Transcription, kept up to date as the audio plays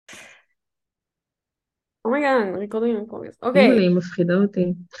אומייגן, ריקורדינג פרוגרס. אימא'לה, אוקיי, היא מפחידה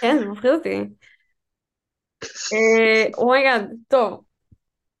אותי. כן, זה מפחיד אותי. אומייגן, טוב,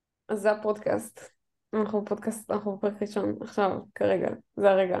 אז זה הפודקאסט. אנחנו בפודקאסט, אנחנו בפרק ראשון, עכשיו, כרגע, זה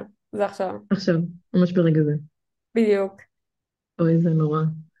הרגע, זה עכשיו, עכשיו, ממש ברגע זה. בדיוק. אוי, זה נורא.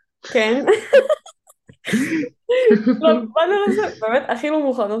 כן, לא, באנו לזה, באמת, הכי לא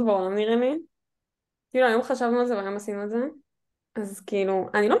מוכנות בעולם נראה לי. כאילו, היום חשבנו על זה והיום עשינו את זה, אז כאילו,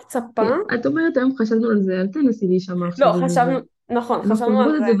 אני לא מצפה, את אומרת, היום חשבנו על זה, אל תנסי להישמע לא, עכשיו איזה זה. חשבנו, נכון, אנחנו חשבנו על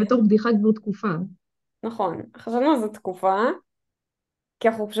אומרות את זה, זה בתור בדיחה כבר תקופה. נכון, חשבנו על זה תקופה, כי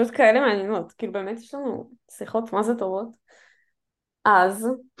אנחנו פשוט כאלה מעניינות, כאילו, באמת יש לנו שיחות מה זה טובות. אז,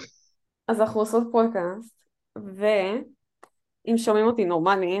 אז אנחנו עושות פודקאסט, ואם שומעים אותי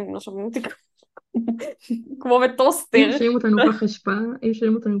נורמלי, אם לא שומעים אותי כמו אם בטוסטר, שומעים אותנו פח אשפה, אם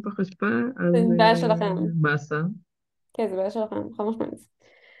שומעים אותנו פח אשפה, זה אז בעיה שלכם. באסה. כן, זה בעיה שלכם, חד משמעית.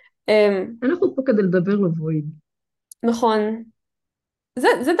 אמ, אנחנו פה כדי לדבר לוויד. נכון.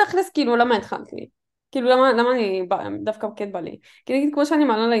 זה תכלס, כאילו, למה התחלתי? כאילו, למה דווקא כן בא לי? כי נגיד, כמו שאני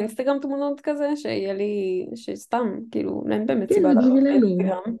מעלה לאינסטגרם תמונות כזה, שיהיה לי, שסתם, כאילו, אין באמת כן, סיבה זה לעלות בשבילנו.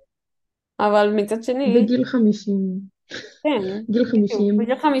 לאינסטגרם. אבל מצד שני, בגיל 50. כן, גיל בדיוק, 50.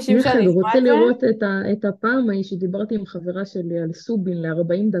 בגיל 50 יום שאני אחד אשמע רוצה את זה, לראות את הפעם ההיא שדיברתי עם חברה שלי על סובין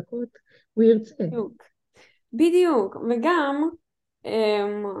ל-40 דקות, הוא ירצה. בדיוק. בדיוק, וגם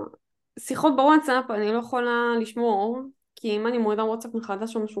אמ, שיחות בוואטסאפ אני לא יכולה לשמור, כי אם אני מורידה וואטסאפ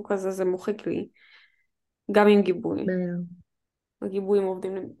מחדש או משהו כזה, זה מוחק לי, גם עם גיבוי. בעיה. הגיבויים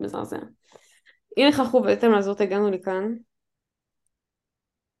עובדים לי מזעזע. אי לכך ובהתאם לזאת הגענו לכאן.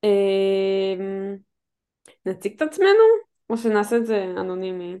 אמ, נציג את עצמנו? או שנעשה את זה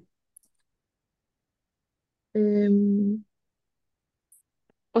אנונימי? אמ,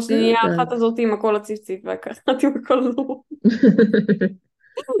 או לא שנהיה האחת יודעת. הזאת עם הקול הציפציף והאחת עם הקול לא.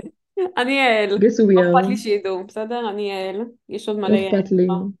 אני יעל, guess who we לא אכפת are. לי שידעו, בסדר? אני יעל, יש עוד לא מלא יעל. אכפת לי.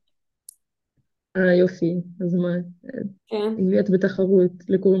 יופי, אז מה? כן, אם את בתחרות,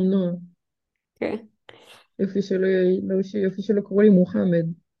 לקוראים נועה. כן. יופי שלא קוראים לי מוחמד.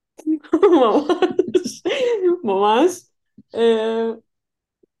 ממש, ממש. אה,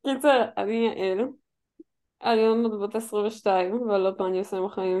 קיצר, אני יעל, אני עוד מעט בת 22, אבל עוד פעם אני עושה עם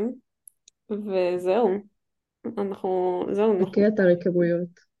החיים, וזהו, זהו, אנחנו, חכה אתר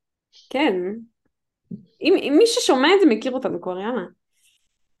היכרויות. כן, אם מי ששומע את זה מכיר אותנו כבר, יאללה.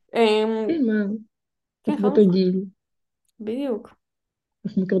 אמ, כן, מה? כן, אנחנו חד באותו משמעית, גיל. בדיוק,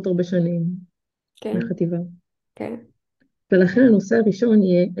 אנחנו מכירות הרבה שנים כן, מהחטיבה. כן. ולכן הנושא הראשון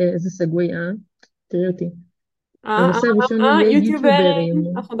יהיה, איזה סגווי, תראי אותי. הנושא הראשון יהיה יוטיוברים,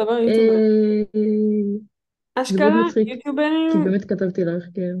 יוטיוברים. אנחנו נדבר על יוטיוברים. אה, זה מאוד אשכרה, מצחיק, כי יוטיוברים, באמת כתבתי לך,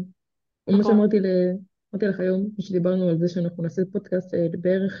 כן. ומה נכון. אמרתי לך היום, כשדיברנו על זה שאנחנו נעשה פודקאסט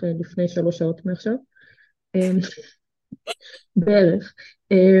בערך לפני 3 שעות מעכשיו, אה, בערך.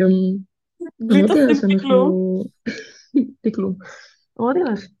 אה, בלי אמרתי לה תסריט, בלי שאנחנו, כלום. בלי כלום, אמרתי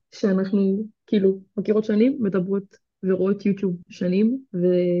לך שאנחנו כאילו מכירות שנים, מדברות ורואות יוטיוב שנים,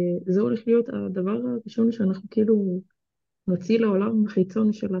 וזה הולך להיות הדבר הראשון שאנחנו כאילו נוציא לעולם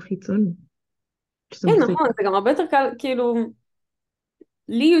החיצון של החיצון, שזה כן, מצחיק. נכון, זה גם הרבה יותר קל, כאילו,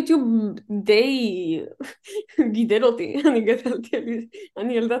 לי יוטיוב די גידל אותי, אני גדלתי,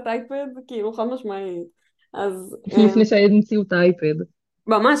 אני ילדת אייפד, כאילו חד משמעית. אז לפני שהמציאו את האייפד.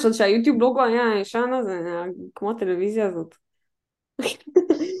 ממש, עוד שהיוטיוב לוגו היה ישן הזה, היה כמו הטלוויזיה הזאת.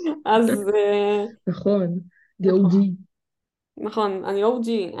 אז נכון, the נכון, OG. נכון, אני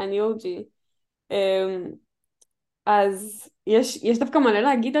OG, אני OG. אמ, אז יש דווקא מלא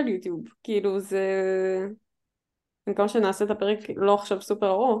להגיד על יוטיוב, כאילו זה, במקום שנעשה את הפרק לא עכשיו סופר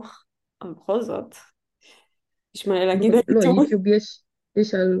ארוך, אבל בכל זאת, יש מלא להגיד על לא, יוטיוב. יוטיוב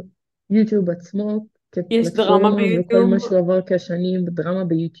יש על יוטיוב עצמו יש דרמה כפלטפורמה וכל ביוטיוב, מה שהוא עבר כשנים, דרמה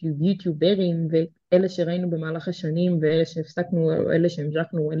ביוטיוב, יוטיוברים ואלה שראינו במהלך השנים ואלה שהפסקנו, או אלה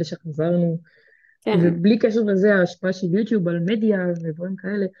שהמשכנו, או אלה שחזרנו, כן. ובלי קשר לזה ההשפעה של יוטיוב על מדיה ודברים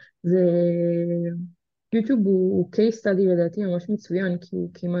כאלה, זה יוטיוב הוא case study לדעתי ממש מצוין, כי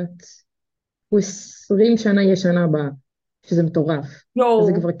הוא 20 שנה יהיה שנה הבאה, שזה מטורף. וזה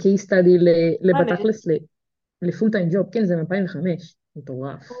יואו, כבר case study האמת, לבתכלס לפול טיים ג'וב, כן, זה מ-2005,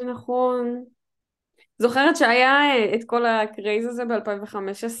 מטורף. נכון. זוכרת שהיה את כל הקרייז הזה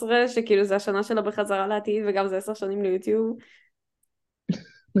ב-2015, שכאילו זה השנה שלה בחזרה לעתיד, וגם זה 10 שנים ליוטיוב.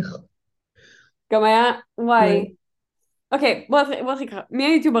 נכון. גם היה, וואי, וואי. אוקיי, בוא נתחיל ככה.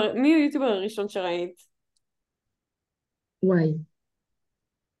 מי היוטיובר הראשון שראית? וואי,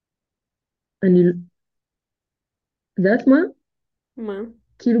 אני, יודעת מה? מה?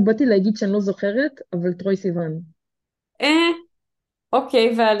 כאילו באתי להגיד שאני לא זוכרת, אבל טרוי סיוון. אה,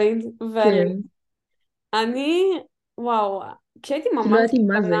 אוקיי, ואליד, ואליד. כן, אני, וואו, כשהייתי כי לא ממש ידעתי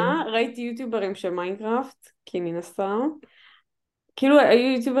מה זה. קטנה, ראיתי יוטיוברים של מיינקראפט, כי מן הסתם, כאילו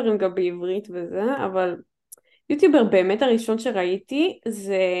היו יוטיוברים גם בעברית וזה, אבל יוטיובר באמת הראשון שראיתי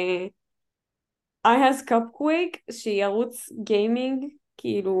זה I has Cupquake, שהיא ערוץ גיימינג,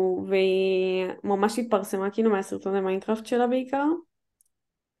 כאילו, והיא ממש התפרסמה כאילו מהסרטוני מיינקראפט שלה בעיקר.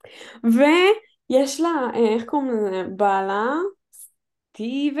 ויש לה, איך קוראים לזה? בעלה?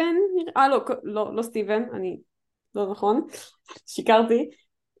 סטיבן? לא, לא, לא סטיבן, אני, לא נכון, שיקרתי.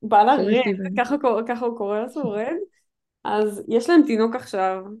 בעלה סורי רד, סטיבן. ככה הוא קורא לעצמו רד. אז יש להם תינוק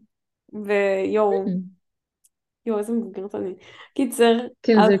עכשיו, ויואו, Hmm. יואו, איזה מבוגרת אני. קיצר,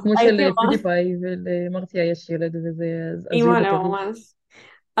 כן, אז זה כמו של הייתי ממש פיודיפיי ולמרתיה יש ילד וזה, אז הזוי אימא בטירוף. ממש.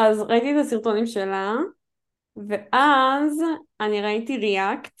 אז ראיתי את הסרטונים שלה, ואז אני ראיתי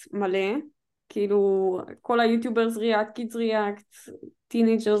ריאקט מלא, כאילו כל היוטיוברס ריאקט, קידס ריאקט,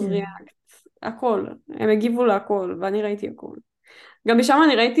 טינג'רס כן, ריאקט, הכל, הם הגיבו להכל, ואני ראיתי הכל. גם משם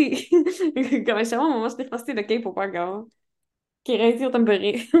אני ראיתי, גם משם ממש נכנסתי לקיי-פופ אגב, כי ראיתי אותם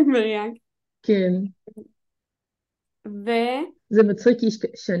בריאקט, כן. וכן, זה מצחיק כי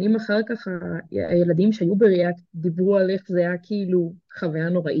שנים אחר כך הילדים שהיו בריאקט דיברו על איך זה היה כאילו חוויה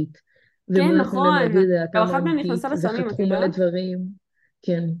נוראית. ומה נתנו להם נכון, להגיד את גם דעתם אחת מהן נכנסה האמיתית לסמים, את וחתכו מלא יודעת? דברים.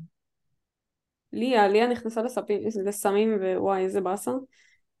 כן, ליה נכנסה לסמים, ווואי, איזה באסה.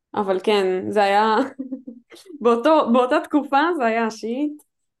 אבל כן, זה היה, באותה תקופה זה היה השיט.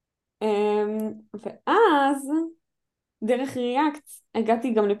 ואז, דרך ריאקט,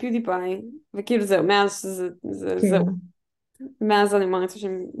 הגעתי גם לפיודיפיי, וכאילו זהו, מאז זהו. כן. מאז אני מעריצה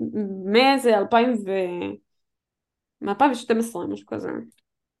מאיזה 2012, משהו כזה.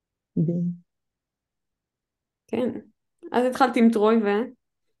 מדהים. כן. אז התחלתי עם טרוי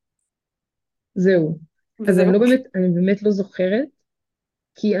זהו. אז וזהו. אני באמת לא זוכרת,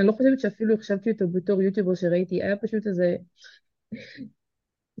 כי אני לא חושבת שאפילו החשבתי אותו בתור יוטיובר שראיתי, היה פשוט איזה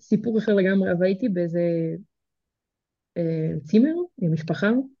סיפור אחר לגמרי, אבל הייתי באיזה צימר עם משפחה,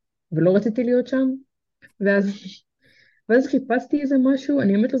 ולא רציתי להיות שם, ואז, ואז חיפשתי איזה משהו,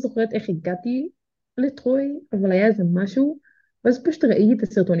 אני באמת לא זוכרת איך הגעתי לטרוי, אבל היה איזה משהו, ואז פשוט ראיתי את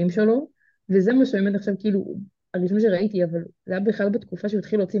הסרטונים שלו, וזה מה שבאמת עכשיו כאילו, הראשון שראיתי, אבל זה היה בכלל בתקופה שהוא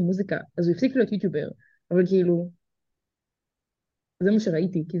התחיל להוציא מוזיקה, אז הוא הפסיק להיות יוטיובר, אבל כאילו, זה מה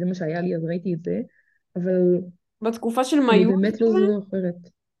שראיתי, כי זה מה שהיה לי, אז ראיתי את זה, אבל בתקופה של אני מיוט באמת לא כזה, זוכרת.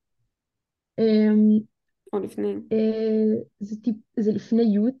 אמ, או לפני. זה לפני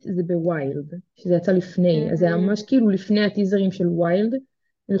יוט, זה בווילד, שזה יצא לפני, אז זה היה ממש כאילו לפני הטיזרים של ווילד.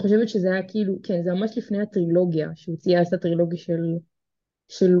 אני חושבת שזה היה כאילו, כן, זה ממש לפני הטרילוגיה, שהוציאה את הטרילוגיה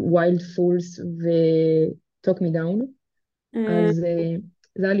של ווילד פולס ו-Talk Me Down, אז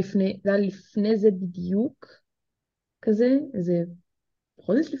זה היה לפני זה בדיוק, כזה, איזה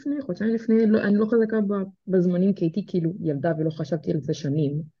חודש לפני, חודשיים לפני, לא, אני לא חזקה בזמנים, כי הייתי כאילו ילדה ולא חשבתי על זה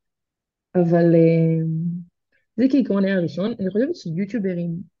שנים, אבל זה כעיקרון היה הראשון. אני חושבת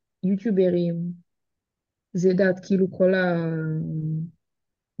יוטיוברים, זה יודעת, כאילו כל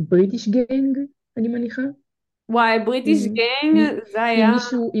הבריטיש גנג, אני מניחה. וואי, בריטיש אם, גנג, זה היה,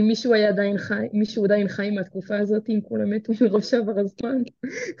 אם מישהו היה עדיין חי, מישהו עדיין חי מהתקופה הזאת, אם כולם מתו מרוב שעבר הזמן.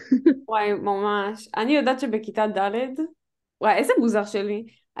 וואי, ממש. אני יודעת שבכיתה ד', וואי, איזה מוזר שלי.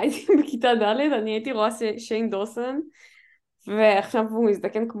 הייתי בכיתה ד', אני הייתי רואה שיין דורסון, ועכשיו הוא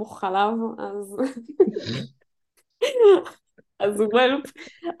מזדקן כמו חלב, אז הוא וולפ.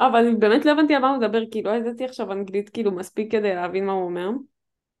 אבל באמת לא הבנתי על מה הוא מדבר, כי לא ידעתי עכשיו אנגלית כאילו מספיק כדי להבין מה הוא אומר.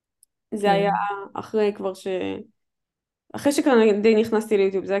 זה היה כן, אחרי כבר אחרי שכבר די נכנסתי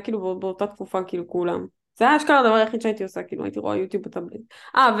ליוטיוב, זה היה כאילו באותה תקופה כאילו כולם. זה היה אשכרה הדבר היחיד שהייתי עושה, כאילו הייתי רואה יוטיוב בטאבלט.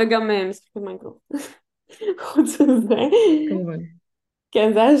 וגם משחקת מיינקראפט. חוץ מזה. כמובן.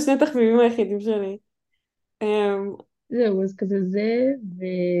 כן, זה היה שני התחביבים היחידים שלי. אמ, זהו, אז כזה זה,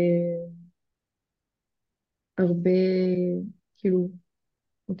 והרבה, כאילו,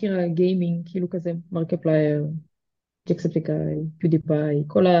 מכירה גיימינג, כאילו כזה, מרקפלייר, ג'קספליקאי, פיודיפיי,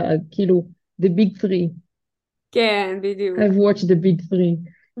 כל כאילו, the big three. כן, בדיוק. I've watched the big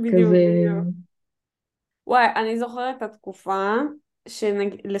three. בדיוק, כזה, בדיוק. וואי, אני זוכרת את התקופה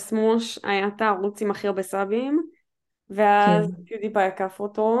שלסמוש היה את הערוץ עם הכי הרבה סאבים, כן, ואז פיודיפיי עקף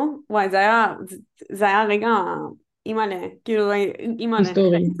אותו. וואי, זה היה רגע אימא'לה, כאילו אימא'לה,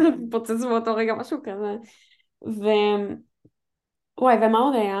 היסטורי. הייתי פוצץ באותו רגע, משהו כזה. ו... וואי, ומה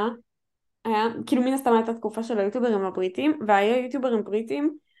עוד היה? כאילו מן הסתם הייתה תקופה של היוטיוברים הבריטים, והיה יוטיוברים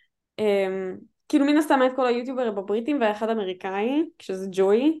בריטים, כאילו מן הסתם היה את כל היוטיוברים הבריטים, והיה אחד אמריקאי, שזה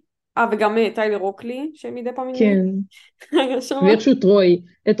ג'וי, וגם טיילר רוקלי, שמדי פעם כן, היה שם. ואיכשהו טרוי.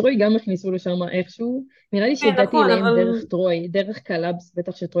 את טרוי גם הכניסו לשם איכשהו. נראה לי כן, שהגעתי נכון, אליהם אבל דרך טרוי, דרך קלאבס,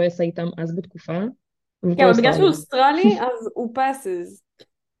 בטח שטרוי עשה איתם אז בתקופה. אבל כן, אתה אבל בגלל שהוא אוסטרלי. אוסטרלי, אז הוא passes.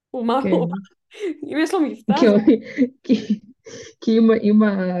 הוא, כן. אם יש לו מבטא, כי, אז כי, כי אם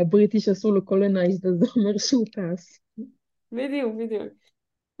הבריטיש עשו לו קולונייזד, אז זה אומר שהוא טס. בדיוק, בדיוק.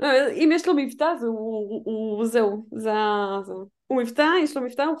 אם יש לו מבטא, אז זהו, זהו. הוא מבטא, יש לו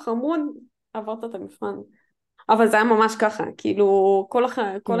מבטא, הוא חמוד, עברת את המבחן. אבל זה היה ממש ככה, כאילו,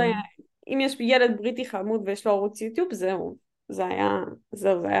 כן. אם יש ילד בריטי חמוד ויש לו ערוץ יוטיוב, זהו. זה היה,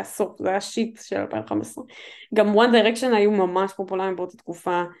 זהו, זה היה סוף, זה היה שיט של 2015. גם One Direction היו ממש פופולריים באותה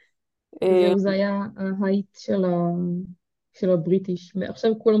תקופה. אה, זהו, זה היה ההייט של הבריטיש.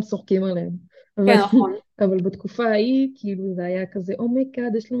 עכשיו כולם צוחקים עליהם. אבל, כן, נכון, אבל בתקופה ההיא, כאילו, זה היה כזה,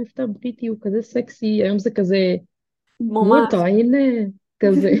 אומייגאד, יש לו מבטא בריטי, הוא כזה סקסי. היום זה כזה, ממש. מוטה, הנה,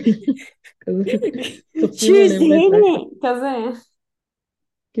 כזה, כזה, צוחקים עליהם רצח. שיזיני, כזה.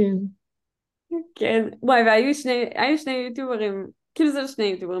 כן. כן, וואי, היו שני יוטיוברים, כאילו זה לא שני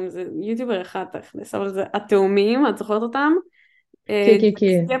יוטיוברים, זה יוטיובר אחד תכלס, אבל זה התאומים, את זוכרת אותם? כן, כן, ג'ק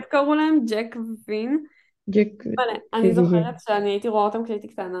כן. סטפ קראו להם, ג'ק ווין. ג'ק, וואלה, אני כן, כן, כן. זוכרת שאני הייתי רואה אותם כשהייתי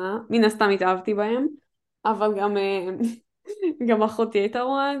קטנה, מן הסתם התאהבתי בהם, אבל גם, גם אחותי הייתה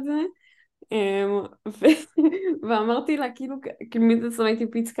רואה את זה, ואמרתי לה, כאילו מי זה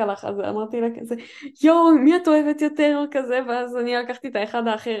הייתי פיצקה לך, אז אמרתי לה כזה, יואו, מי את אוהבת יותר או כזה, ואז אני לקחתי את האחד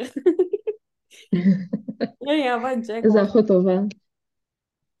האחר. היא אהבה את ג'ק, איזה אחות טובה.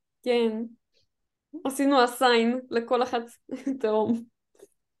 כן, עשינו אסיין לכל אחת תהום.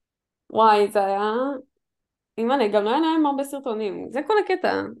 וואי, זה היה... אימא'לה, גם לא היה להם הרבה סרטונים. זה כל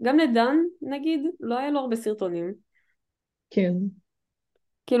הקטע. גם לדן, נגיד, לא היה לו הרבה סרטונים. כן.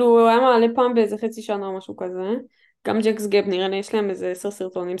 כאילו, הוא היה מעלה פעם באיזה חצי שנה או משהו כזה. גם ג'קס גאפ, נראה לי, יש להם איזה 10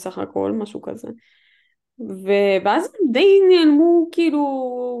 סרטונים סך הכל, משהו כזה. ואז הם די נעלמו,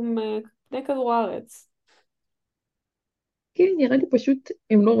 כאילו, מפני כדור הארץ. כן, נראה לי פשוט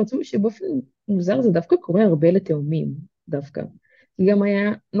הם לא רצו שבאופן מוזר זה דווקא קורה הרבה לתאומים, דווקא. כי גם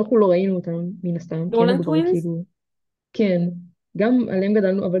היה, אנחנו לא ראינו אותם מן הסתם, כי דולן אנחנו כבר טווינס? כאילו, כן, גם עליהם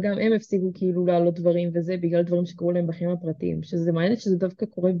גדלנו, אבל גם הם הפסיקו כאילו להעלות דברים וזה בגלל דברים שקרו להם בחיים הפרטיים, שזה מעניין שזה דווקא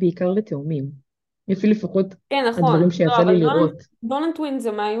קורה בעיקר לתאומים. לפי לפחות כן, נכון. הדברים לא, שיצא לי אבל לראות. דולן טווינס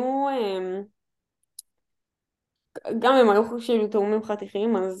הם היו... גם הם היו כאילו תאומים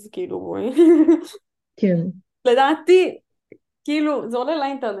חתיכים, אז כאילו... כן, לדעתי, כאילו, זה עולה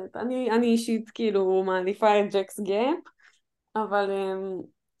לאינטרנט. אני אישית כאילו מעדיפה את ג'קס גאפ, אבל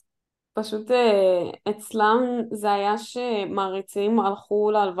פשוט אצלם זה היה שמעריצים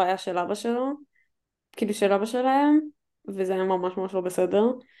הלכו להלוויה של אבא שלו, כאילו של אבא שלהם, וזה היה ממש ממש לא בסדר.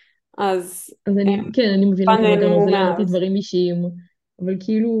 אז אז הם אני, כן, אני מבינה כבר אותם לגמרי, נעלמו זה לא אמרתי מאז. דברים אישיים, אבל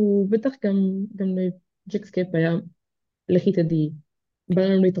כאילו, בטח גם לג'קסקייפ היה, לכי תדעי, בא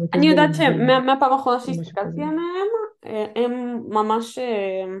לנו להתרכז אני בו יודעת למגזין. שמהפעם האחרונה או משהו שהסתכלתי כזה. עליהם, הם ממש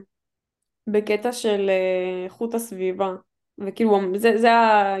בקטע של איכות הסביבה, וכאילו זה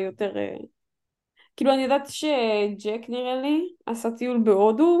היה יותר, כאילו אני יודעת שג'ק נראה לי עשה טיול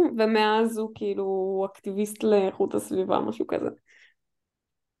בהודו, ומאז הוא כאילו אקטיביסט לאיכות הסביבה, משהו כזה.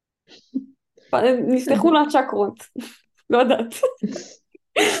 נפתחו לה צ'קרות, לא יודעת.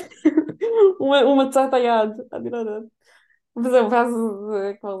 הוא מצא את היעד, אני לא יודעת. וזהו, ואז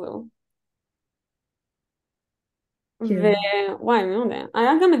זה כבר זהו. כן. ווואי, מי יודע.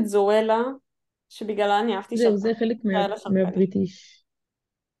 היה גם את זואלה, שבגללה אני אהבתי זהו, זה שרפנים, חלק כאלה שרפנים. מהבריטיש,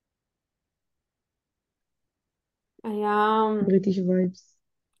 היה, בריטיש וייבס.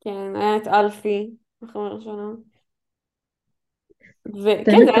 כן, היה את אלפי, החבר שלנו. את וכן, זה האמת,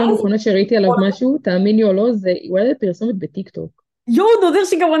 היה פעם איזה... אחרונה שראיתי עליו משהו, תאמיני או לא, זה, הוא היה בפרסומת בטיקטוק. יואו, נודר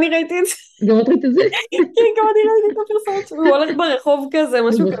שגם אני ראיתי את זה. גם את ראית את זה? כן, גם אני ראיתי את הפרסומת שלו. הוא הולך ברחוב כזה,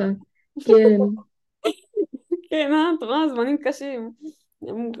 משהו כזה. בוכה. כן. כן, את רואה, זמנים קשים.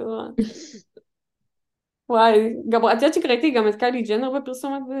 יום גרוע. וואי, גם את יודעת שראיתי גם את קיילי ג'נר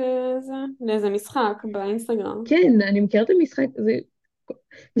בפרסומת בזה, לאיזה משחק באינסטגרם. כן, אני מכירה את המשחק, זה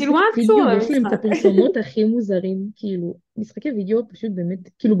כאילו, מה משחקי קשור וידאו, ויש להם את למשחק? הפרסומות הכי מוזרים, כאילו, משחקי וידאו פשוט באמת,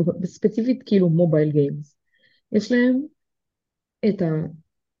 כאילו, ספציפית, כאילו, מובייל גיימס. יש להם את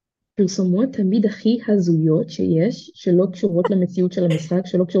הפרסומות תמיד הכי הזויות שיש, שלא קשורות למציאות של המשחק,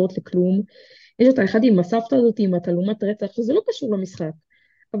 שלא קשורות לכלום. יש את האחד עם הסבתא הזאת, עם התעלומת רצח, שזה לא קשור למשחק,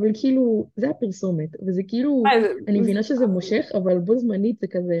 אבל כאילו, זה הפרסומת, וזה כאילו, וואי, אני מבינה שזה מושך, אבל בו זמנית זה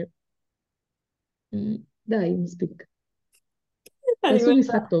כזה, די, מספיק. אני תעשו מתה.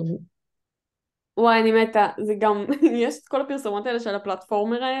 משחק טוב. וואי, אני מתה. זה גם, יש את כל הפרסומות האלה של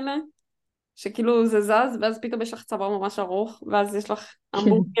הפלטפורמר האלה, שכאילו זה זז, ואז פתאום יש לך צוואר ממש ארוך, ואז יש לך כן,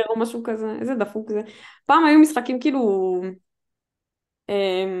 המבורגר או משהו כזה, איזה דפוק זה. פעם היו משחקים כאילו,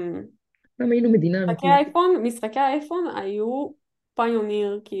 אמ, פעם היינו מדינה משחקי ענקית. האייפון, משחקי האייפון היו,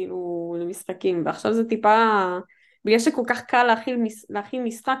 פיוניר כאילו למשחקים, ועכשיו זה טיפה, בגלל שכל כך קל להכין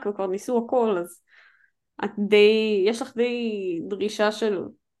משחק וכבר ניסו הכל, אז יש לך די דרישה של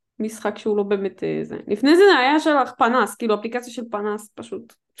משחק שהוא לא באמת זה. לפני זה היה של לך פנס, כאילו אפליקציה של פנס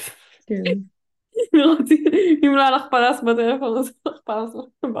פשוט. כן. לראות אם לא היה לך פנס בטלפון, אז היה לך פנס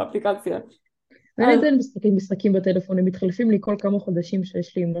באפליקציה. אני אז עדיין משחקים משחקים בטלפון, הם מתחלפים לי כל כמה חודשים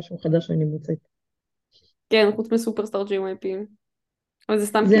שיש לי משהו חדש שאני מוצאת. כן, חוץ מסופרסטאר JYP. אבל זה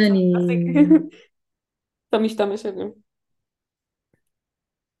סתם זה כי זה אני... קלאסיק. אתה משתמש בזה.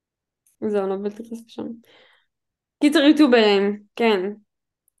 זהו, לא בלתי שם. קיצר יוטיוברים, כן.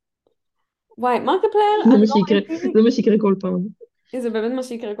 וואי, מרקפלייר, זה אני מה לא שיקרה, ראיתי, זה מה שיקרה כל פעם. זה באמת מה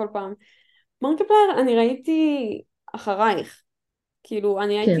שיקרה כל פעם. מרקפלייר, אני ראיתי אחרייך. כאילו,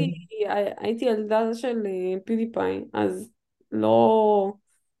 אני כן, הייתי ילדה של פיודיפיי, אז לא,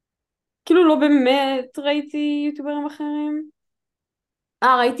 כאילו לא באמת ראיתי יוטיוברים אחרים.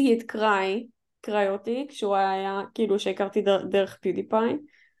 ראיתי את קריוטי, כשהוא היה, כאילו, שהכרתי דרך פיודיפיי,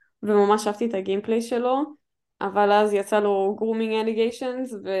 וממש אהבתי את הגיימפליי שלו, אבל אז יצא לו גרומינג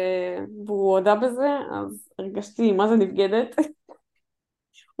אליגיישנס, והוא הודה בזה, אז הרגשתי מה זה נבגדת.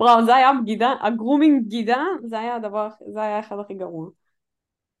 וואו, זה היה בגידה, הגרומינג בגידה, זה היה אחד הכי גרוע.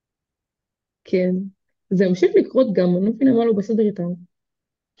 כן. זה המשיך לקרות גם, אני לא מבינה מה לא בסדר איתם.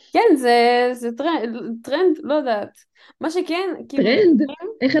 כן, זה טרנד, לא יודעת. מה שכן, כאילו, טרנד?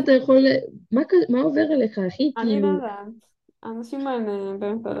 איך אתה יכול... מה עובר עליך, אחי? אני לא כאילו, יודעת. האנשים האלה,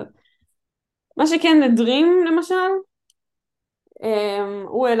 באמת לא יודעת. מה שכן, לדרים, למשל,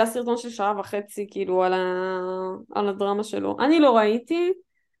 הוא העלה סרטון של שעה וחצי, כאילו, על הדרמה שלו. אני לא ראיתי,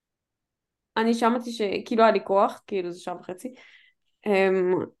 אני שמעתי שכאילו היה לי כוח, כאילו, זה שעה וחצי.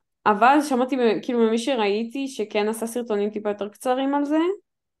 אמ, אבל שמעתי, כאילו, ממי שראיתי, שכן עשה סרטונים טיפה יותר קצרים על זה,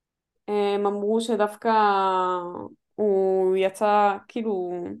 הם אמרו שדווקא הוא יצא,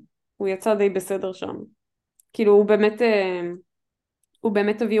 כאילו, הוא יצא די בסדר שם. כאילו, הוא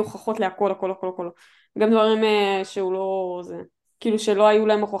באמת הביא הוכחות להכל, הכל, הכל, הכל. גם דברים שהוא לא, זה, כאילו שלא היו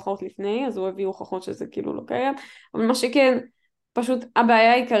להם הוכחות לפני, אז הוא הביא הוכחות שזה כאילו לא קיים. אבל מה שכן, פשוט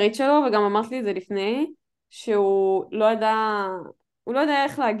הבעיה העיקרית שלו, וגם אמרת לי את זה לפני, שהוא לא ידע, הוא לא יודע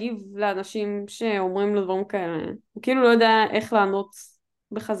איך להגיב לאנשים שאומרים לו דברים כאלה. הוא כאילו לא יודע איך לענות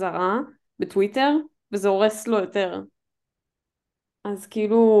בחזרה בטוויטר, וזה הורס לו יותר. אז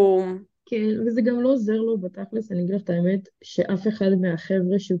כאילו, כן, וזה גם לא עוזר לו בתכלס, אני אגיד לך את האמת, שאף אחד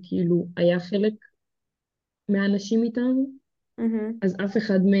מהחבר'ה שהוא כאילו היה חלק מהאנשים איתם, מהמם. אז אף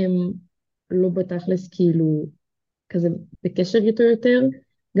אחד מהם לא בתכלס כאילו כזה בקשר איתו יותר.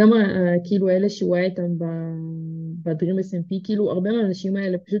 גם כאילו אלה שהוא היה איתם בדרים SMP, כאילו הרבה מהאנשים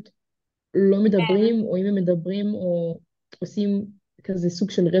האלה פשוט לא מדברים, או אם הם מדברים, או עושים כזה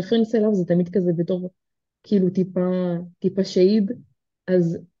סוג של רפרנס אליו, זה תמיד כזה בתור כאילו טיפה שהיד,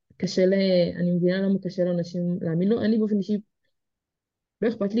 אז קשה אני מבינה למה קשה לאנשים להאמין לו. אני באופן אישי, לא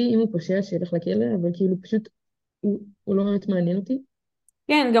אכפת לי אם הוא פושע שילך לכלא, אבל כאילו פשוט הוא לא באמת מעניין אותי.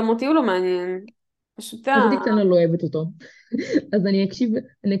 כן, גם אותי הוא לא מעניין. פשוט אחותי קטנה לא אוהבת אותו, אז אני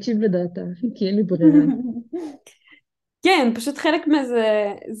אקשיב לדעתה, כי אין לי ברירה. כן, פשוט חלק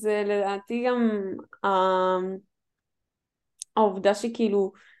מזה, זה לדעתי גם אה, העובדה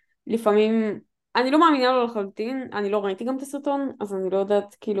שכאילו לפעמים, אני לא מאמינה לו לחלוטין, אני לא ראיתי גם את הסרטון, אז אני לא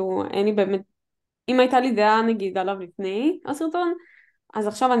יודעת, כאילו, אין לי באמת, אם הייתה לי דעה נגיד עליו לפני הסרטון, אז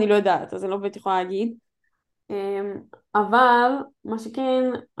עכשיו אני לא יודעת, אז אני לא באמת יכולה להגיד. אבל מה שכן,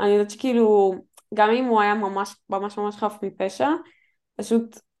 אני יודעת שכאילו, גם אם הוא היה ממש ממש ממש חף מפשע,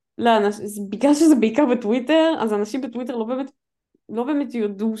 פשוט בגלל שזה בעיקר בטוויטר, אז אנשים בטוויטר לא באמת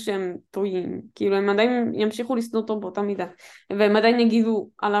יודו שהם טועים, כאילו הם עדיין ימשיכו לשנוא אותו באותה מידה, והם עדיין יגידו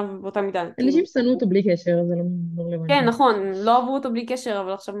עליו באותה מידה, כאילו, אנשים שנאו אותו בלי קשר, אז זה לא כן רלוונטי. נכון, לא אהבו אותו בלי קשר,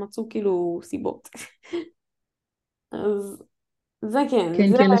 אבל עכשיו מצאו כאילו סיבות, אז זה כן,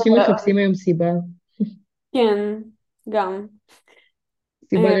 כן, זה כי אנשים מחפשים היום סיבה, כן, גם.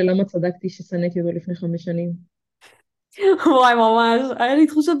 סיבה אה, ללמה צדקתי ששנאתי אותו לפני 5 שנים. וואי ממש, היה לי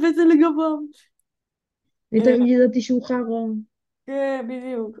תחושת בטן לגביו. אני אה, תמיד ידעתי שהוא חרא. כן,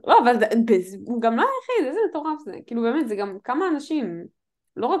 בדיוק. לא, אבל הוא גם לא היחיד, איזה מטורף זה. כאילו באמת, זה גם כמה אנשים.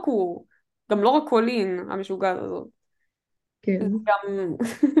 לא רק הוא, גם לא רק קולין המשוגעת הזאת. זה כן. גם,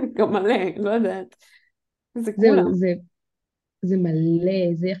 גם מלא, לא יודעת. זה כולם. זהו, זה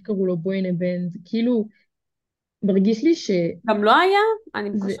מלא, זה איך קראו לו בוינה בן, זה כאילו, מרגיש לי שזה, גם לא היה? אני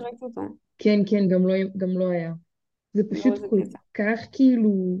בקושי ראיתי אותו. כן, כן, גם לא היה. זה לא פשוט איזה כל קטע. כך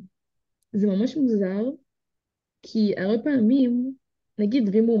כאילו, זה ממש מוזר, כי הרבה פעמים, נגיד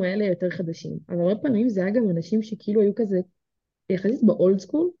רימום האלה יותר חדשים, אבל הרבה פעמים זה היה גם אנשים שכאילו היו כזה, יחסית באולד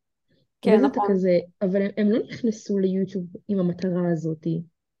סקול, כן, ואז אתה נכון. כזה, אבל הם לא נכנסו ליוטיוב עם המטרה הזאת.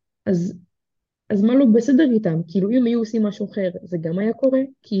 אז, אז מה לא בסדר איתם? כאילו, אם היו עושים משהו אחר, זה גם היה קורה?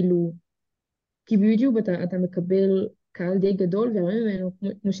 כאילו, כי ביוטיוב אתה מקבל קהל די גדול, והרבה ממנו,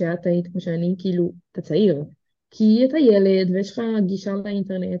 כמו שאת היית, כמו שאני, כאילו, אתה צעיר. כי אתה ילד, ויש לך גישה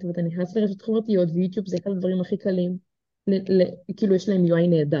לאינטרנט, ואתה נכנס לרשת חברתיות, ויוטיוב זה אחד הדברים הכי קלים. כאילו, יש להם UI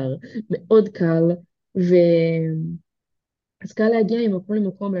נהדר, מאוד קל, ו... אז קל להגיע ממקום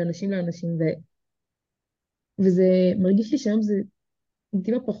למקום, לאנשים לאנשים, וזה מרגיש לי שהיום זה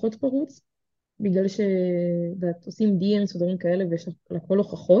טיפה פחות פרוץ, בגלל שאת עושים DMs ודברים כאלה, ויש לכל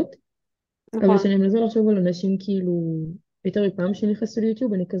הוכחות, אבל נכון. כשאני מנסה לחשוב על אנשים כאילו, יותר מפעם שנכנסו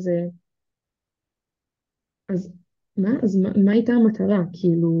ליוטיוב, אני כזה, אז מה הייתה המטרה?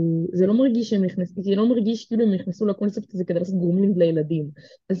 כאילו, זה לא מרגיש שהם נכנסו, זה לא מרגיש כאילו הם נכנסו לקונספט הזה כדי לעשות גורמים לילדים.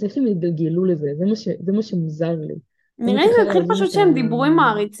 אז איך הם התגלגלו לזה? זה מה שמוזר לי. לא נראה לי זה מצליחה התחיל להבין פשוט את ה... שהם דיברו עם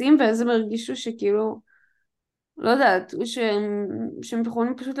מעריצים, ואז הם הרגישו שכאילו, לא יודעת, שהם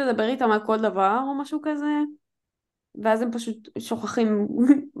יכולים פשוט לדבר איתם על כל דבר או משהו כזה, ואז הם פשוט שוכחים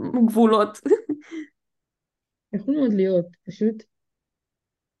גבולות. יכול מאוד להיות, פשוט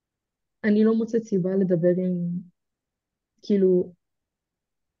אני לא מוצאת סיבה לדבר עם, כאילו,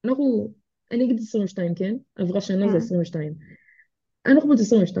 אנחנו, אני אגיד 22, כן? עברה שנה זה 22. אנחנו בת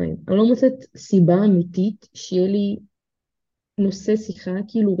 22, אני לא מוצאת סיבה אמיתית שיהיה לי נושא שיחה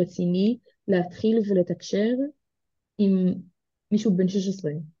כאילו רציני להתחיל ולתקשר עם מישהו בן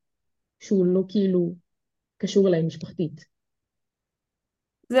 16, שהוא לא כאילו קשור אליי משפחתית,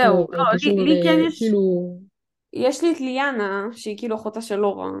 זהו, או לא, קשור לי כן כאילו, יש לי את ליאנה, שהיא כאילו אחותה של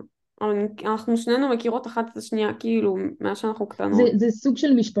לורה, אבל אנחנו שנינו מכירות אחת את השנייה, כאילו, מאז שאנחנו קטנות. זה סוג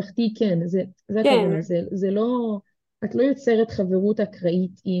של משפחתי, כן, זה הכוונה, כן, זה לא, את לא יוצרת חברות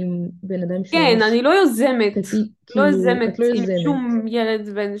אקראית עם בן אדם שהוא כן, אני ממש לא יוזמת, כאילו, את לא עם יוזמת. שום ילד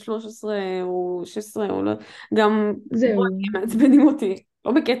בן 13 או 16, או לא, גם זהו, בודים מעצבנים אותי,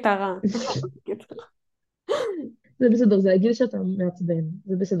 לא בקטע רע. בקטע רע. זה בסדר, זה הגיל שאתה מעצבן,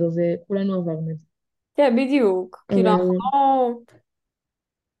 זה בסדר, זה, כולנו עברנו את זה. כן, בדיוק, כאילו, אנחנו אבל לא,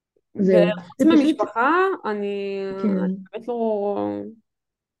 זהו, וחוץ זה פשוט, ממשפחה, אני כן, באמת לא,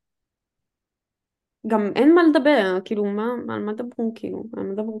 גם אין מה לדבר, כאילו, על מה דברו, כאילו, על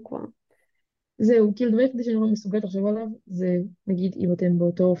מה דברו כבר. זהו, כאילו דבר היחידי שאני לא מסוגלת לחשוב עליו, זה נגיד אם אתם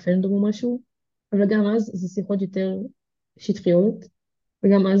באותו פנדום או משהו, אבל גם אז זה שיחות יותר שטחיות,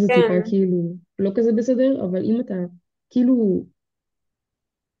 וגם אז זה טיפה כן, כאילו לא כזה בסדר, אבל אם אתה, כאילו,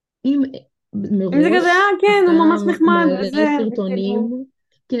 אם אם זה כזה, מראש כן, הוא אתה ממש נחמד, מעלה וזה, וכאילו, סרטונים,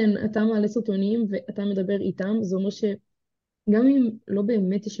 כן, אתה מעלה סרטונים ואתה מדבר איתם, זה אומר גם אם לא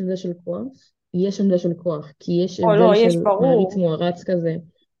באמת יש עמדה של כוח, יש עמדה של כוח, כי יש או לא, הבדל יש, של מעריץ ברור. מוערץ כזה,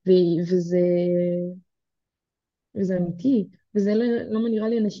 וזה, וזה אמיתי, וזה למה נראה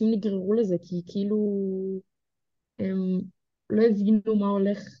לי אנשים נגררו לזה, כי כאילו הם לא הבינו מה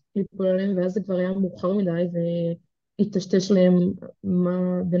הולך ליפול עליהם, ואז זה כבר היה מאוחר מדי, והטשטש להם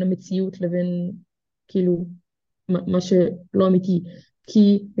מה בין המציאות לבין כאילו מה שלא אמיתי.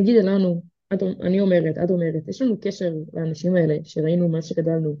 כי נגיד לנו, אני אומרת, את אומרת, יש לנו קשר לאנשים האלה שראינו מאז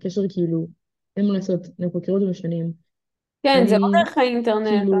שגדלנו, קשר כאילו, אין מה לעשות, אנחנו מכירות אותם שנים. כן, זה לא אני דרך האינטרנט,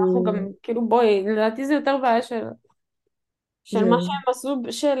 כאילו, אנחנו גם, כאילו, בואי, לדעתי זה יותר בעיה של מה זהו, שהם עשו,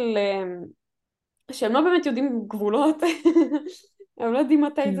 שהם לא באמת יודעים גבולות. הם לא יודעים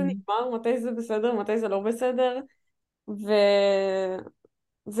מתי זה כן, נגמר, מתי זה בסדר, מתי זה לא בסדר.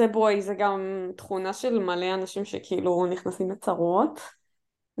 וזה בואי, זה גם תכונה של מלא אנשים שכאילו נכנסים לצרות,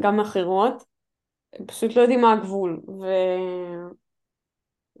 גם אחרות. הם פשוט לא יודעים מה הגבול.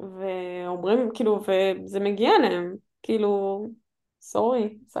 ואומרים, כאילו, וזה מגיע אליהם. כאילו,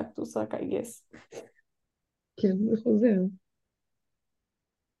 סורי, suck to suck, I guess. כן, זה חוזר.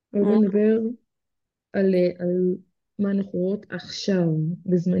 אבל בוא נדבר על מה אנחנו רואות עכשיו,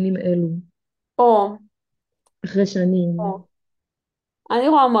 בזמנים אלו, או, אחרי שנים. או, אני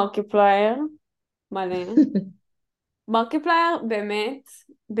רואה מרקיפלייר, מלא. מרקיפלייר, באמת,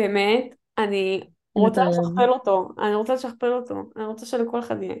 באמת, אני רוצה מתה עליו. לשכפל אותו. אני רוצה לשכפל אותו. אני רוצה שלכל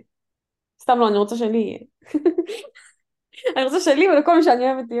אחד יהיה. סתם לא, אני רוצה שלי יהיה. אני רוצה שלי ולכל מי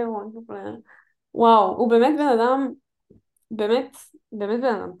שאני אוהבת יהיה מרקיפלייר. וואו, הוא באמת בן אדם, באמת, באמת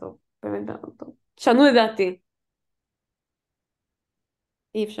בן אדם טוב. באמת בן אדם טוב. שנו את דעתי.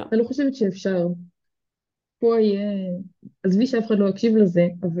 אי אפשר. אני לא חושבת שאפשר. פה יהיה, עזבי שאף אחד לא יקשיב לזה,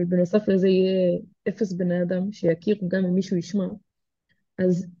 אבל בנוסף לזה יהיה אפס בני אדם שיכירו גם אם מישהו ישמע.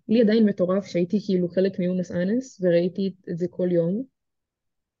 אז לי עדיין מטורף שהייתי כאילו חלק מאונס אנס, וראיתי את זה כל יום,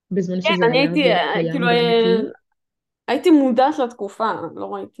 בזמן כן, שזה אני היה הייתי, כאילו, וקיים ואמיתי. הייתי מודעת לתקופה, לא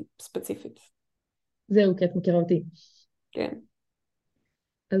ראיתי ספציפית. זהו, כי את מכירה אותי. כן.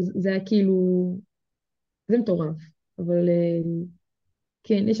 אז זה היה כאילו, זה מטורף. אבל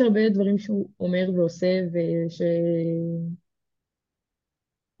כן, יש הרבה דברים שהוא אומר ועושה,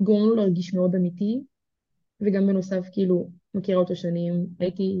 ושגורם לו להרגיש מאוד אמיתי, וגם בנוסף, כאילו, מכירה אותו שנים,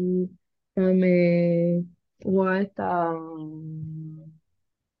 הייתי פעם רואה את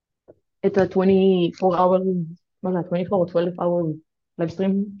ה-24 hours, מה זה, ה-24 או 12 hours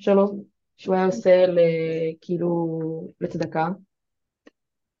לייבסטרים שלו, שהוא היה עושה כאילו לצדקה,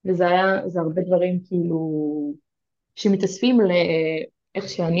 זה הרבה דברים כאילו שמתאספים לאיך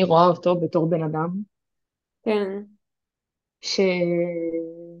שאני רואה אותו בתור בן אדם, כן. ש...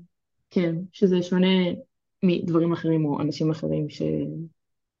 כן, שזה שונה מדברים אחרים או אנשים אחרים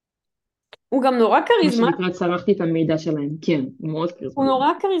הוא גם נורא מה כריזמטי. שנקרא צרכתי את המידע שלהם. כן, הוא מאוד הוא כריזמטי. נורא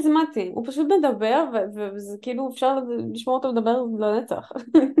כריזמטי. הוא פשוט מדבר, וזה כאילו אפשר לשמוע אותו מדבר לנצח.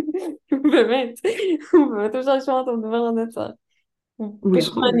 באמת. באמת אפשר לשמוע אותו מדבר לנצח. הוא הוא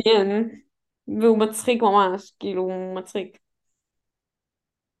פשוט יכול. מעניין. והוא מצחיק ממש. כאילו, הוא מצחיק.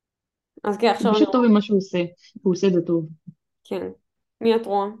 אז כן, הוא עכשיו אני פשוט טוב רואה. במה שהוא עושה, הוא עושה את זה טוב. כן. מי את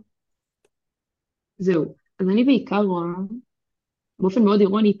רואה? זהו. אז אני בעיקר רואה, באופן מאוד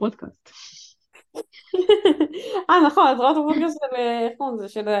אירוני, פודקאסט. נכון, את רואה את הפודקאסט של, איך קוראים לזה?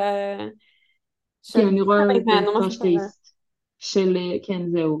 כן, של אני רואה את איתן, או משהו טראש כזה. טייסט של,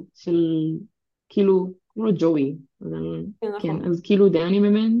 כן, זהו, של, כאילו, כמו ג'וי. אז כן, כן, נכון. אז כאילו דני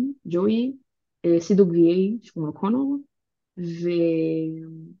ממן, ג'וי, סידו גביעי, שקוראים לו קונור,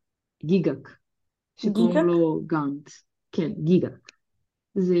 וגיגק, שקוראים גיגק? לו גאנט. כן, גיגק.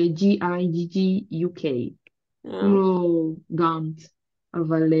 זה Gigguk. קוראים אה. לו גאנט,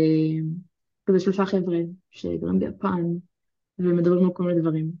 אבל כזה שלושה חבר'ה שגרים ביפן ומדברים על כל מיני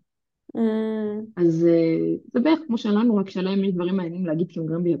דברים. אמ, אז זה בערך כמו שלנו, רק שלהם יש דברים מעניינים להגיד כי הם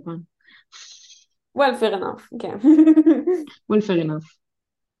גרים ביפן. well, fair enough, כן. well, fair enough.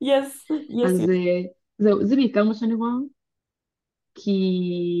 yes, yes, אז yes. זהו, זה בעיקר מה שאני רואה, כי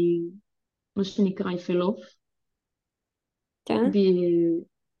מה שנקרא יפה לוף, כן.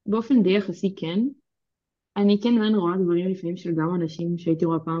 באופן די יחסי כן. אני כן עדיין רואה דברים לפעמים של גם אנשים שהייתי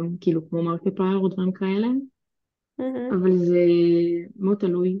רואה פעם, כאילו כמו מרקפלייר או דברים כאלה, מהמם. אבל זה מאוד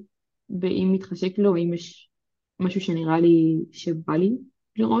תלוי באם מתחשק לו, או אם יש משהו שנראה לי שבא לי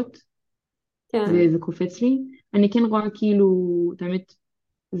לראות, כן, וזה קופץ לי. אני כן רואה כאילו, את האמת,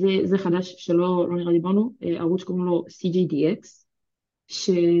 זה חדש שלא לא נראה לי בנו, ערוץ שקוראים לו CJDX,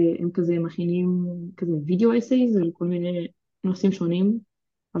 שהם כזה מכינים כזה וידאו אסייז על כל מיני נושאים שונים,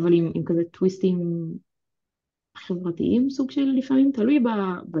 אבל עם כזה טוויסטים חברתיים סוג של לפעמים, תלוי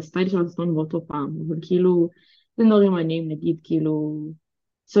בסטייל של הסרטון באותו פעם, אבל כאילו זה דברים מעניינים, נגיד כאילו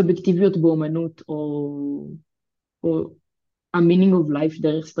סובייקטיביות באומנות, או ה-meaning of life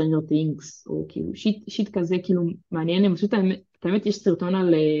דרך Stranger Things, או כאילו שיט כזה כאילו מעניין, הם פשוט האמת יש סרטון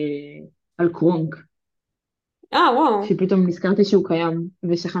על קרונק, וואו, שפתאום נזכרתי שהוא קיים,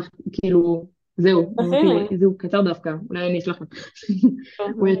 ושכחתי, כאילו, זהו, תכין אמרתי, לי. זהו קצר דווקא, אולי אני אשלח לך, טוב,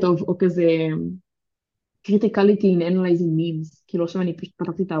 הוא יהיה תכין. טוב, או כזה criticality in analyzing memes, כאילו עכשיו אני פשוט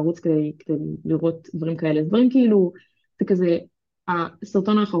פתחתי את הערוץ כדי לראות דברים כאלה, דברים כאילו, זה כזה,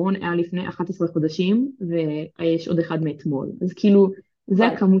 הסרטון האחרון היה לפני 11 חודשים, ויש עוד אחד מאתמול, אז כאילו, זה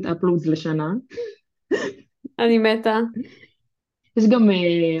וואי, הכמות uploads לשנה, אני מתה. יש גם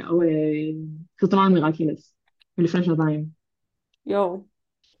סרטון על מירקילס, מלפני שנתיים, יואו.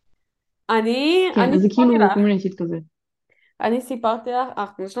 אני כן, אז זה סיפרתי כאילו כל לך, מיני שיט כזה, אני סיפרתי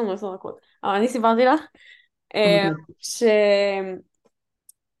לך, יש לנו 10 דקות, אבל אני סיפרתי לך, אה, אומייגאד, ש...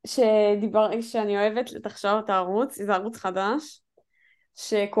 שאני אוהבת עכשיו את הערוץ, זה ערוץ חדש,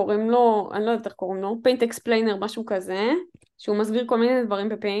 שקוראים לו, אני לא יודעת איך קוראים לו, פיינט אקספליינר, משהו כזה, שהוא מסביר כל מיני דברים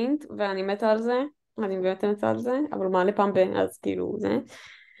בפיינט, ואני מתה על זה, אני באמת מתה על זה, אבל הוא מעלה פעם אז כאילו זה.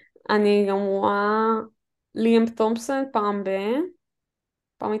 אני גם רואה ליאם תומפסון פעם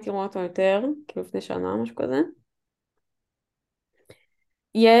הייתי רואה אותו יותר, כאילו לפני שנה, משהו כזה.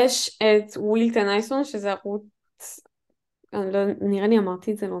 יש את וויל טנייסון, שזה ערוץ, אני לא, נראה לי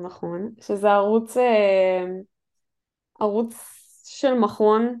אמרתי את זה לא נכון, שזה ערוץ של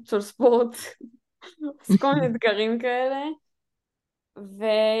מכון, של ספורט, אז כל מיני אתגרים כאלה.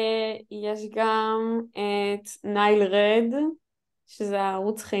 ויש גם את נייל רד, שזה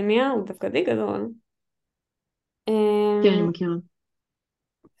ערוץ כימיה, הוא דווקא די גדול. כן, אני אמ, מכירה.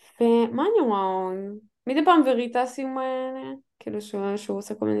 ומה אני רואה עוד? מדי פעם וריטסים האלה, כאילו שהוא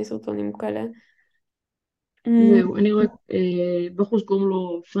עושה כל מיני סרטונים כאלה. אמ, זהו, אני רואה בחור שקוראים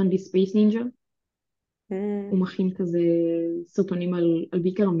לו פרנדי ספייס נינג'ה, אמ, הוא מכין כזה סרטונים על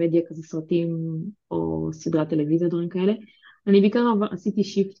בעיקר מדיה, כזה סרטים או סדרת טלוויזיה, דברים כאלה. אני בעיקר עשיתי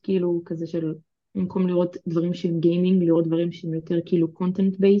שיפט כאילו כזה של במקום לראות דברים שהם גיימינג, לראות דברים שהם יותר כאילו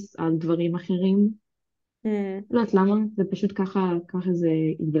content based על דברים אחרים. Mm, לא יודעת למה, זה פשוט ככה זה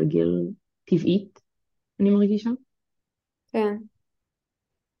התגלגל טבעית, אני מרגישה. כן.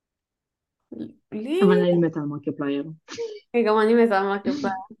 אבל לי, אני מתה על מרקיפלייר. גם אני מתה על מרקפלייס.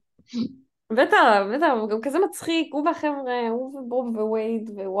 בטח, בטח, הוא גם כזה מצחיק, הוא והחבר'ה, הוא ובוב ווייד,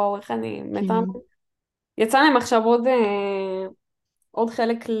 ווואו, איך אני מתה. כן. יצא להם עכשיו עוד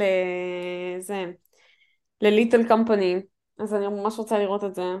חלק לזה, לליטל קמפני, אז אני ממש רוצה לראות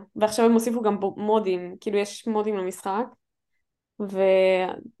את זה. ועכשיו הם הוסיפו גם מודים, כאילו יש מודים למשחק,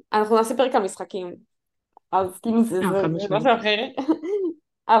 ואנחנו נעשה פרק על משחקים, אז כאילו חד זה משהו משמעית. אחר,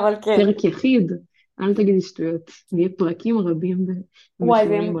 אבל כן. פרק יחיד, אל תגידי שטויות. ויהיה פרקים רבים וואי,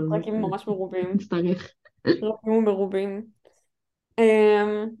 זה ומשונים הם על פרקים ממש מרובים, נצטרך. רבים ומרובים.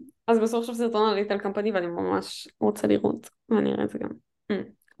 אמ, אז בסוף עכשיו סרטון על ליטל קמפני ואני ממש רוצה לראות, ואני אראה את זה גם.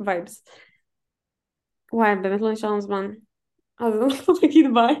 וייבס. וואי, באמת לא נשאר לנו זמן. אז אנחנו נגיד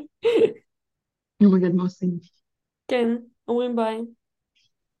ביי. אומייגד, מה עושים? כן, אומרים ביי.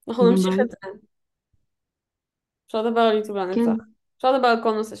 אנחנו אומרים נמשיך ביי? את זה. אפשר לדבר על יוטיוב כן, לנצח. אפשר לדבר על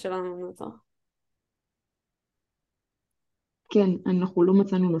כל נושא שלנו לנצח. כן, אנחנו לא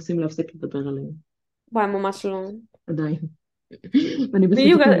מצאנו נושאים להפסיק לדבר עליהם, וואי, ממש לא. עדיין. ואני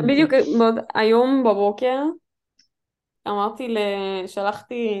בדיוק, בספק אם נמצא. בדיוק היום בבוקר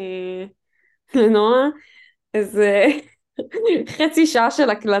שלחתי לנועה איזה חצי שעה של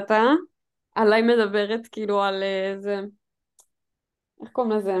הקלטה עליי מדברת כאילו על איזה, איך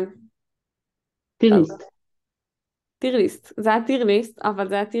קוראים לזה? טירליסט. טיר ליסט. זה היה טיר ליסט, אבל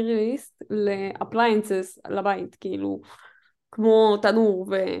זה היה טיר ליסט לאפליינסס לבית, כאילו, כמו תנור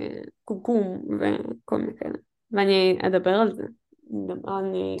וקומקום וכל מיני כאלה. ואני אדבר על זה.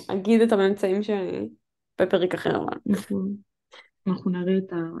 אני אגיד את הממצאים שלי בפרק אחר, אבל. אנחנו, אנחנו נראה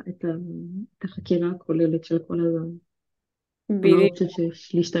את החקירה הכוללת של כל בדיוק, האופציות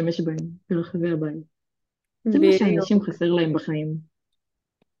שיש להשתמש בהן ברחבי הבית. זה מה שאנשים בדיוק. חסר להם בחיים.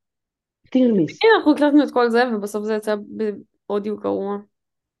 טירליסט. הנה, אנחנו הקלטנו את כל זה, ובסוף זה יצא באודיו גרוע.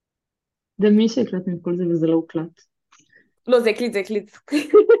 זה מי שהקלטנו את כל זה וזה לא הוקלט. לא, זה הקליט, זה הקליט.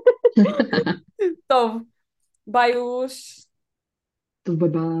 טוב, ביי אוש. טוב, ביי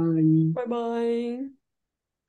ביי. ביי ביי.